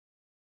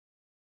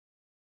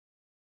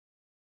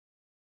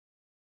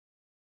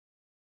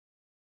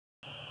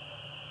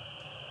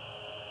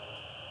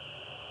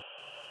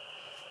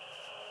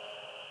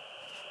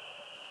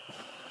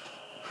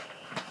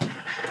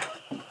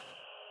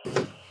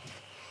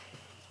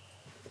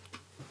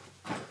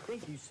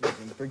Thank you,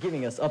 Susan, for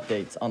giving us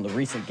updates on the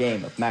recent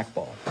game of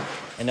MacBall.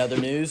 In other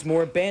news,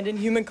 more abandoned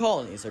human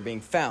colonies are being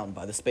found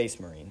by the Space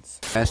Marines.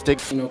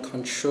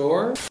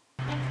 Control.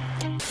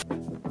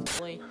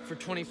 For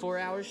 24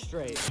 hours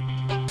straight.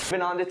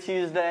 Been on to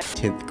Tuesday.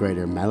 10th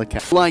grader Malachi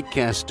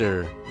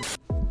Lightcaster.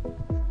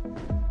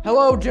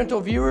 Hello,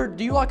 gentle viewer.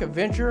 Do you like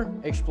adventure,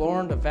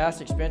 exploring the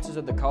vast expanses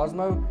of the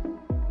cosmos,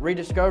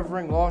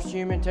 rediscovering lost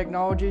human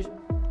technologies?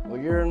 Well,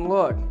 you're in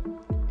luck.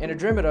 In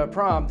Andromeda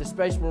Prime, the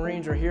Space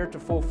Marines are here to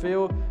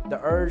fulfill the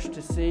urge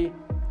to see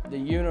the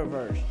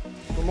universe.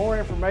 For more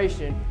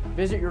information,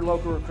 visit your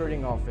local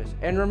recruiting office.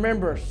 And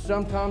remember,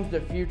 sometimes the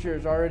future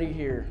is already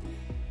here.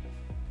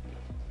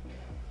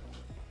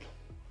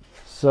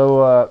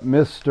 So,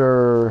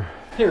 Mr.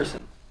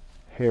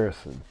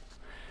 Harrison.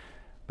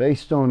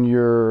 Based on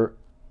your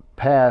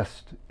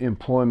past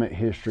employment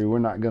history, we're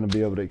not going to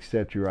be able to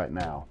accept you right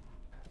now.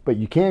 But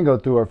you can go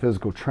through our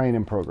physical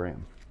training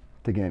program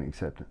to gain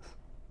acceptance.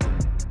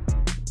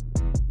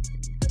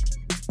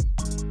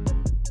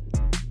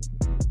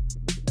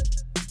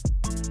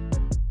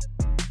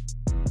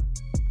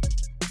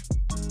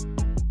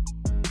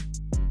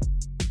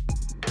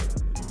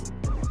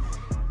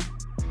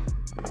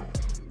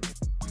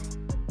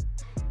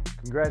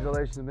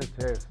 Congratulations,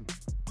 Mr. Harrison.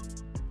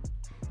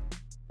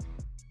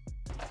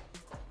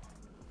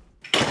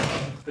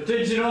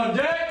 Attention on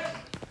deck!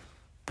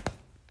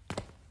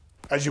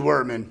 As you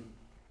were, men.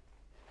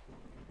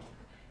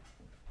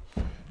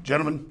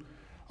 Gentlemen,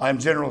 I am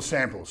General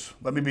Samples.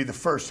 Let me be the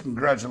first to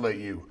congratulate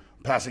you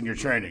on passing your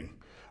training.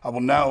 I will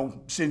now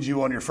send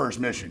you on your first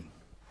mission.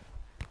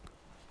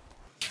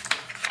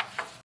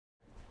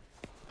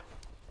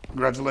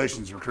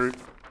 Congratulations, recruit,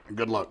 and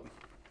good luck.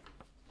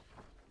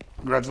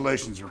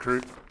 Congratulations,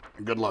 recruit,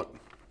 and good luck.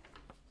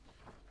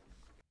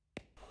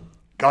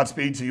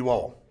 Godspeed to you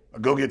all. Now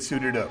go get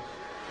suited up.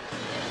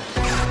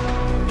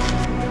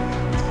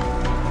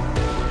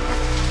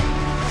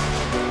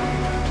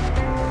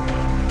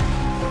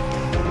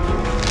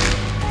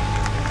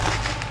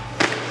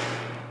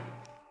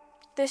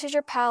 This is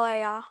your PAL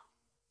AI.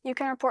 You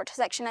can report to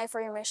Section A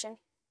for your mission.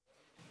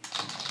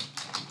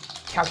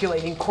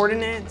 Calculating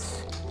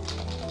coordinates.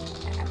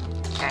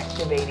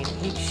 Activating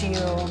heat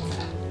shields.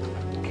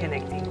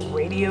 Connecting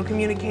radio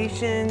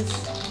communications.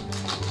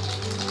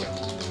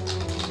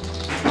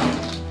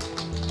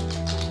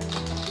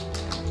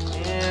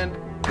 And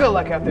good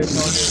luck out there,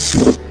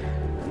 soldiers.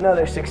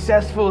 Another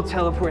successful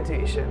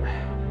teleportation.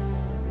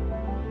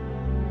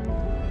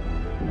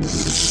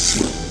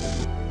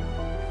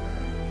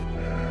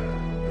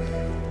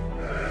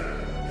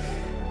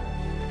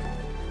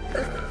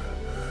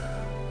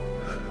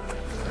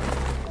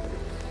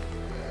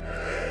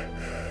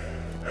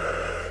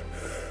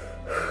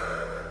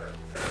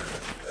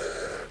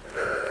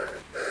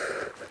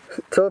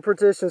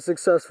 Teleportation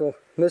successful.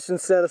 Mission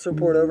status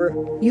report over.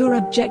 Your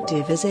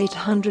objective is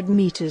 800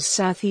 meters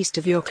southeast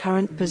of your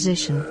current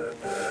position.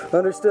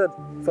 Understood.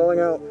 Falling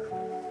out.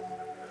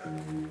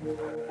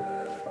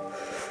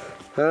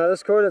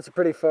 This coordinates are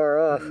pretty far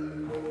off.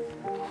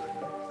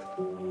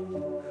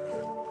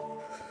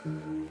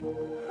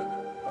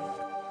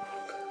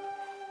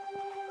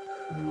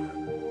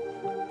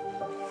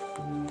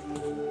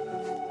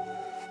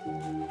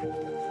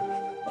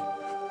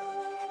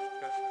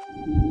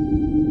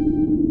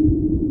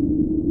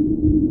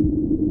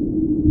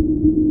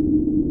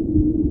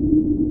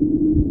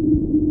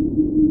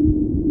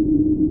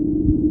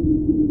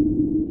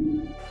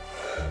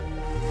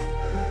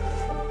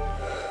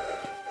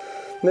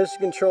 Mission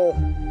Control,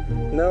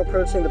 now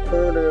approaching the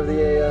perimeter of the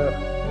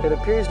AO. It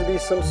appears to be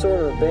some sort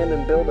of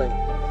abandoned building.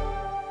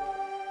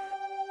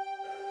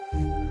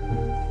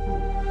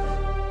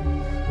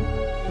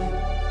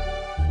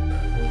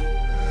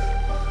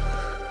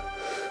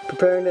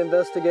 Preparing to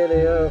investigate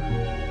AO.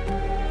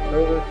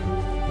 Over.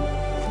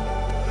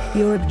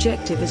 Your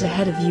objective is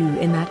ahead of you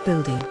in that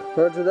building.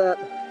 Roger that.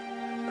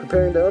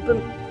 Preparing to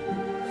open.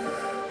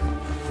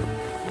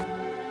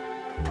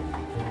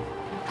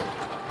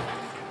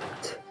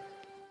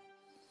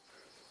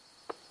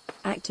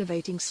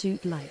 Activating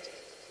suit light.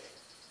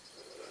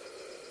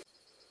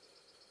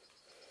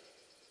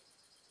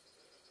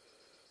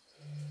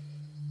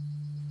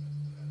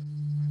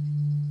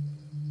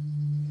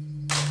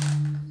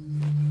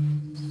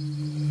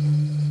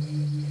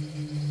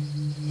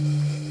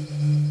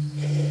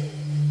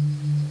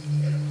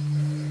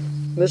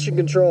 Mission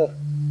Control.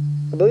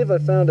 I believe I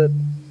found it.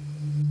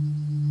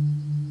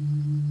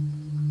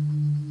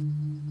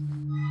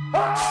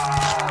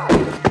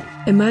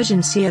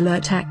 Emergency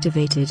alert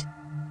activated.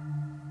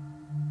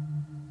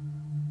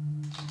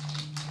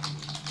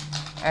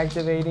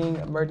 Activating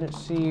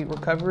emergency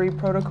recovery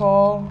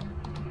protocol.